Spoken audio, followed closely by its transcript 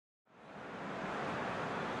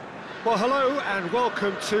Well, hello and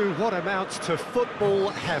welcome to what amounts to football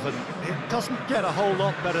heaven. It doesn't get a whole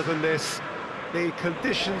lot better than this. The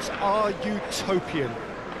conditions are utopian.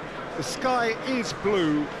 The sky is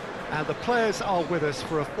blue and the players are with us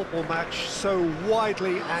for a football match so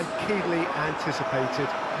widely and keenly anticipated.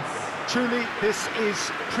 Truly, this is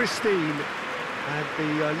pristine, and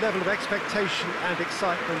the level of expectation and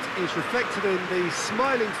excitement is reflected in the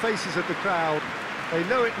smiling faces of the crowd. They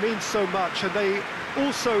know it means so much, and they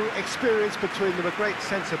also experience between them a great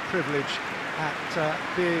sense of privilege at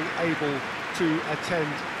being able to attend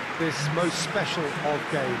this most special of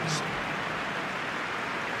games.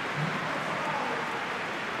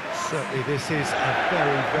 Certainly this is a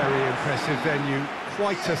very, very impressive venue,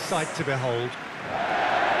 quite a sight to behold.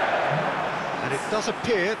 And it does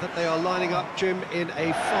appear that they are lining up, Jim, in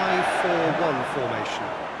a 5-4-1 formation.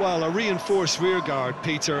 Well, a reinforced rearguard,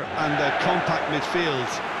 Peter, and a compact midfield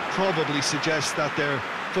probably suggests that they're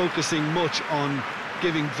focusing much on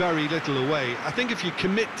giving very little away. I think if you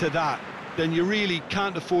commit to that, then you really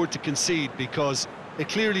can't afford to concede, because it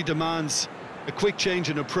clearly demands a quick change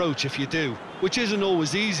in approach if you do, which isn't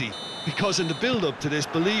always easy, because in the build-up to this,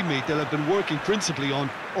 believe me, they'll have been working principally on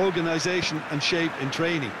organisation and shape in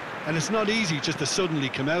training, and it's not easy just to suddenly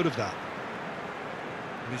come out of that.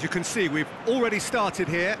 As you can see, we've already started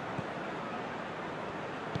here.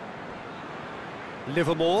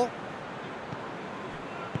 Livermore.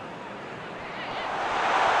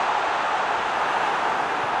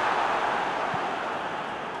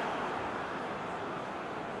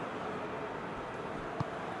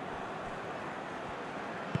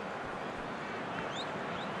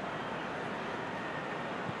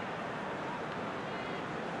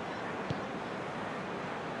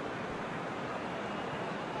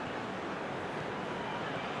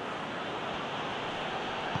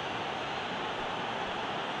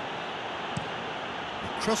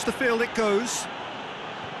 Across the field it goes.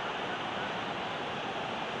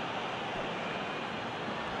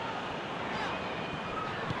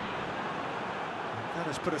 That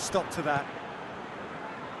has put a stop to that.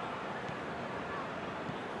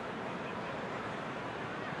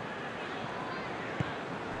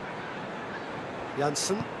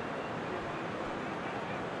 Janssen.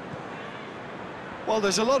 Well,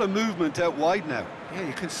 there's a lot of movement out wide now. Yeah,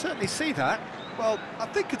 you can certainly see that. Well, I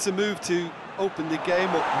think it's a move to open the game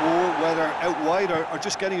up more, whether out wide or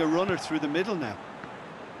just getting a runner through the middle now.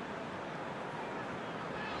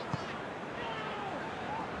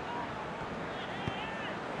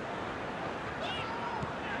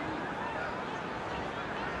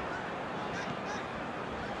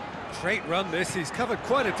 Great run this, he's covered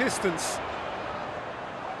quite a distance.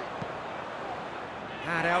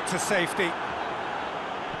 And out to safety.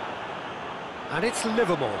 And it's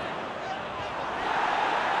Livermore.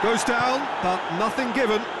 Goes down, but nothing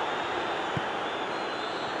given.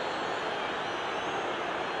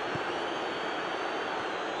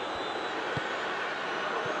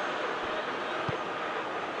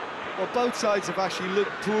 Well, both sides have actually looked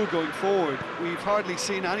poor going forward. We've hardly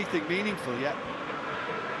seen anything meaningful yet.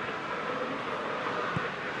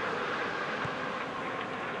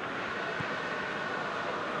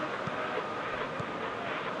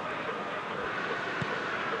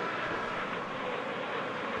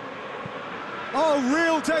 Oh,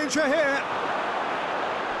 real danger here.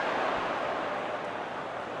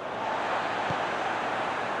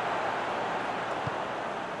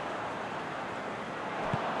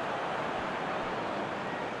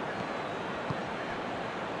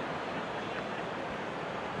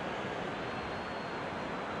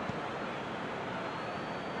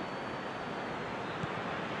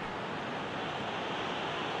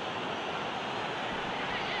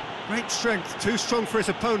 Great strength, too strong for his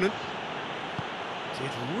opponent.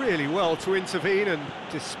 Did really well to intervene and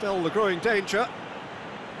dispel the growing danger.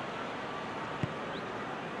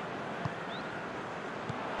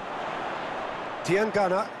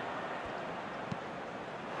 Diangana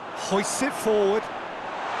hoists it forward.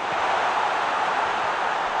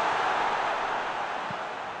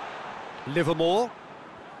 Livermore.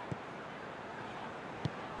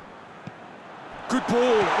 Good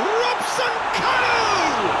ball. Robson-Kanu!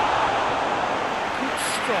 Good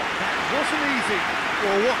stop, that wasn't easy.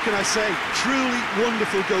 Well, what can I say? Truly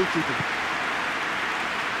wonderful goalkeeping.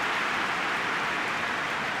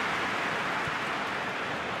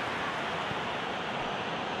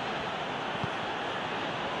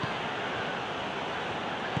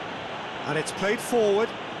 And it's played forward.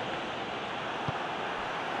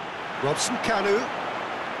 Robson-Kanu.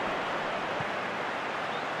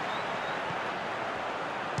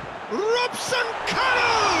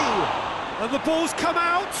 Robson-Kanu! And the ball's come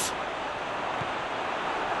out.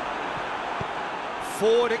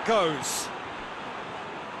 Forward it goes.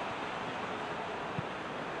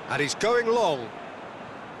 And he's going long.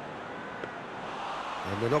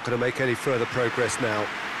 And they're not going to make any further progress now.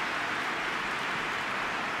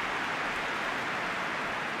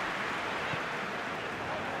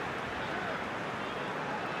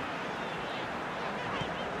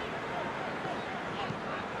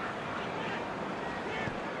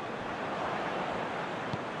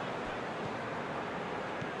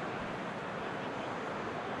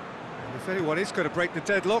 If anyone is going to break the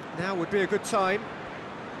deadlock, now would be a good time.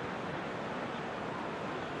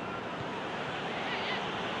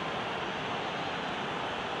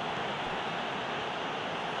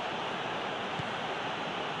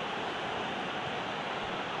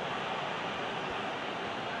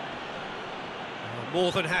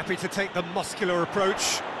 More than happy to take the muscular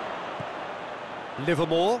approach.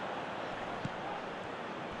 Livermore.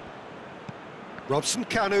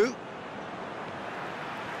 Robson-Kanu.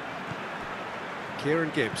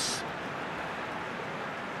 Kieran Gibbs.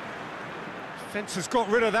 Fence has got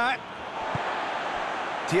rid of that.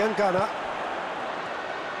 Diangana.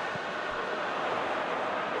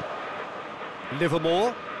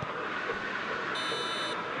 Livermore.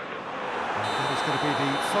 And that is going to be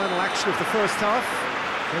the final action of the first half.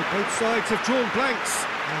 So both sides have drawn blanks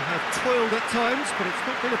and have toiled at times, but it's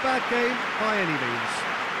not been a bad game by any means.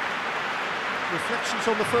 Reflections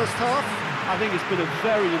on the first half? I think it's been a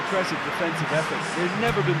very impressive defensive effort. They've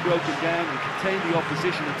never been broken down and contained the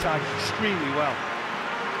opposition attack extremely well.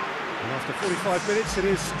 And after 45 minutes, it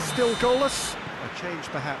is still goalless. A change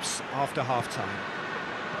perhaps after half-time.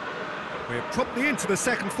 We're promptly into the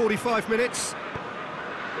second 45 minutes.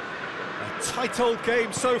 A tight old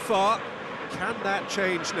game so far. Can that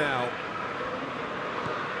change now?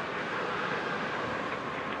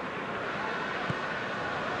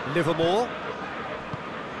 Livermore.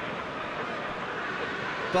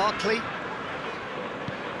 Barkley.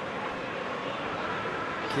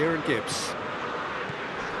 Kieran Gibbs.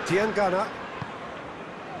 Diangana.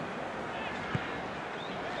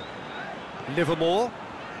 Livermore.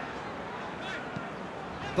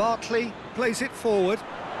 Barkley plays it forward.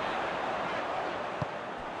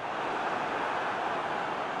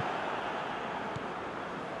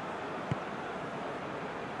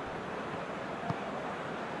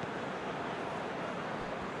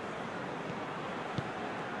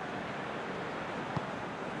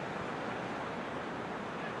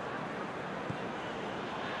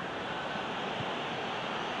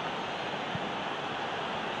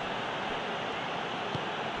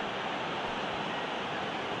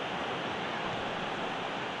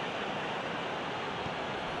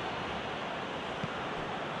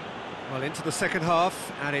 Well, into the second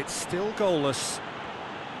half, and it's still goalless.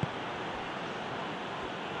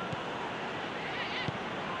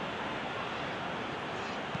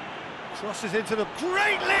 Crosses into the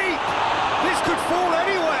great leap! This could fall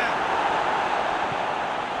anywhere!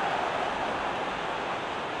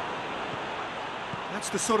 That's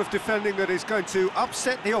the sort of defending that is going to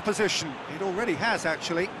upset the opposition. It already has,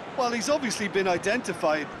 actually. Well, he's obviously been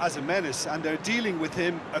identified as a menace, and they're dealing with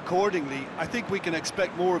him accordingly. I think we can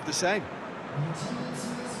expect more of the same.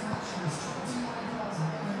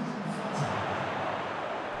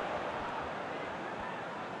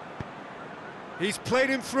 He's played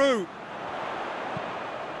him through.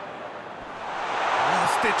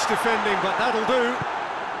 Last-ditch defending, but that'll do.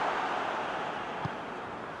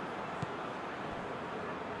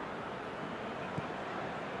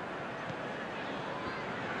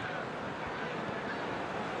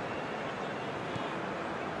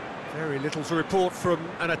 Very little to report from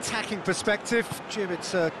an attacking perspective. Jim,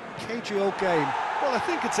 it's a cagey old game. Well, I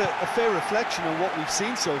think it's a fair reflection on what we've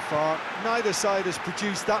seen so far. Neither side has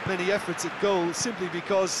produced that many efforts at goal simply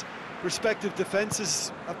because respective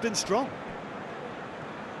defences have been strong.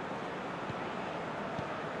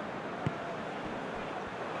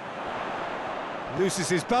 Loses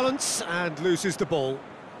his balance and loses the ball.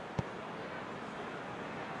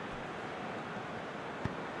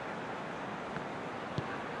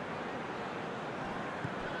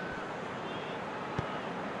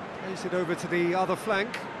 Plays it over to the other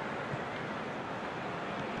flank.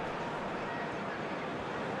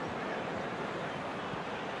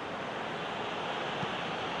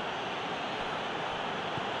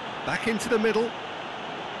 Back into the middle.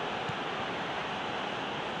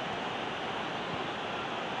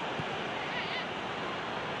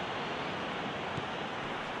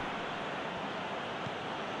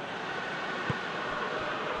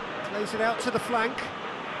 Plays it out to the flank.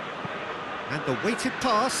 And the weighted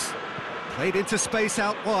pass, played into space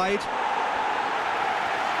out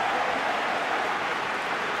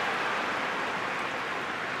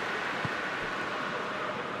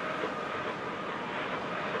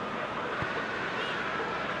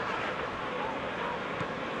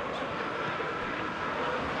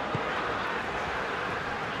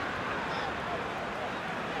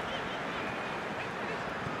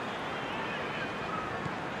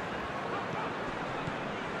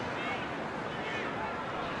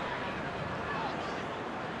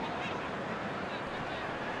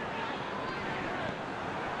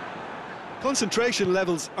Concentration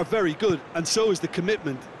levels are very good, and so is the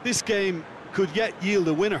commitment. This game could yet yield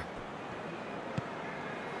a winner.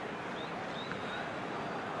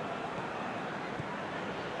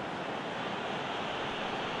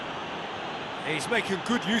 He's making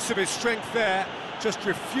good use of his strength there, just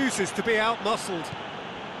refuses to be out-muscled.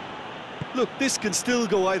 Look, this can still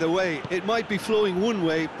go either way. It might be flowing one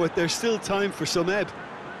way, but there's still time for some ebb.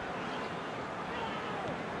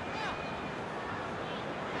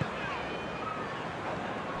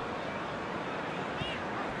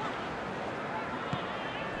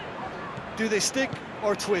 Do they stick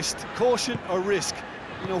or twist? Caution or risk?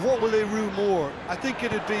 You know, what will they rue more? I think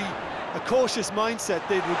it'd be a cautious mindset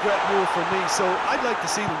they'd regret more for me, so I'd like to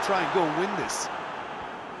see them try and go and win this.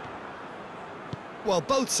 Well,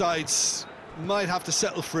 both sides might have to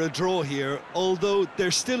settle for a draw here, although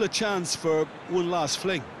there's still a chance for one last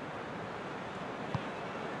fling.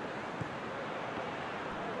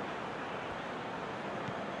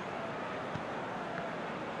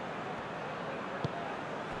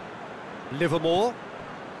 Livermore.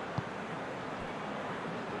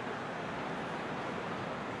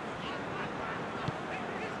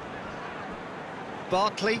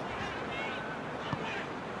 Barkley.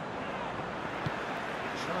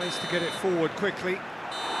 Tries to get it forward quickly.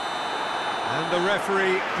 And the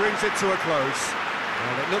referee brings it to a close.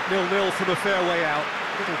 Well, it looked 0-0 from a fair way out.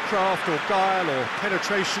 Little craft or guile or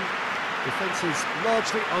penetration. Defence is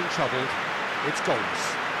largely untroubled. It's goals.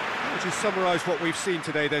 How would you summarise what we've seen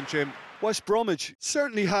today then, Jim? West Bromwich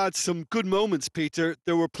certainly had some good moments, Peter.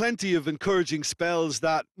 There were plenty of encouraging spells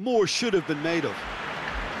that more should have been made of.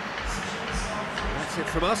 That's it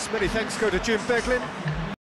from us. Many thanks go to Jim Beglin.